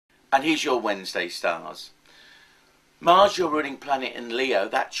And here's your Wednesday stars. Mars, your ruling planet in Leo,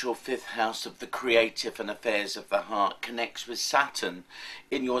 that's your 5th house of the creative and affairs of the heart, connects with Saturn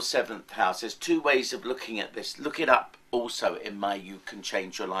in your 7th house. There's 2 ways of looking at this. Look it up also in my You Can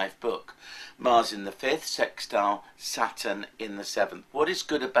Change Your Life book. Mars in the 5th, sextile Saturn in the 7th. What is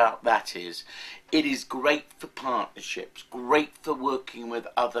good about that is it is great for partnerships, great for working with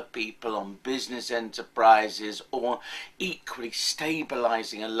other people on business enterprises, or equally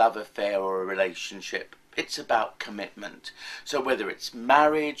stabilizing a love affair or a relationship. It's about commitment. So whether it's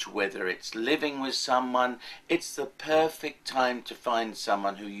marriage, whether it's living with someone, it's the perfect time to find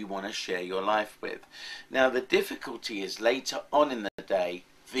someone who you want to share your life with. Now the difficulty is later on in the day,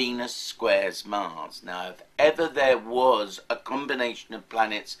 Venus squares Mars. Now if ever there was a combination of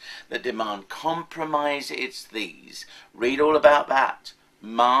planets that demand compromise, it's these. Read all about that.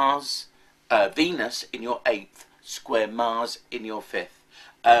 Venus in your 8th, square Mars in your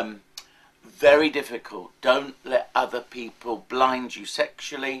 5th. Very difficult. Don't let other people blind you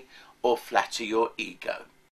sexually or flatter your ego.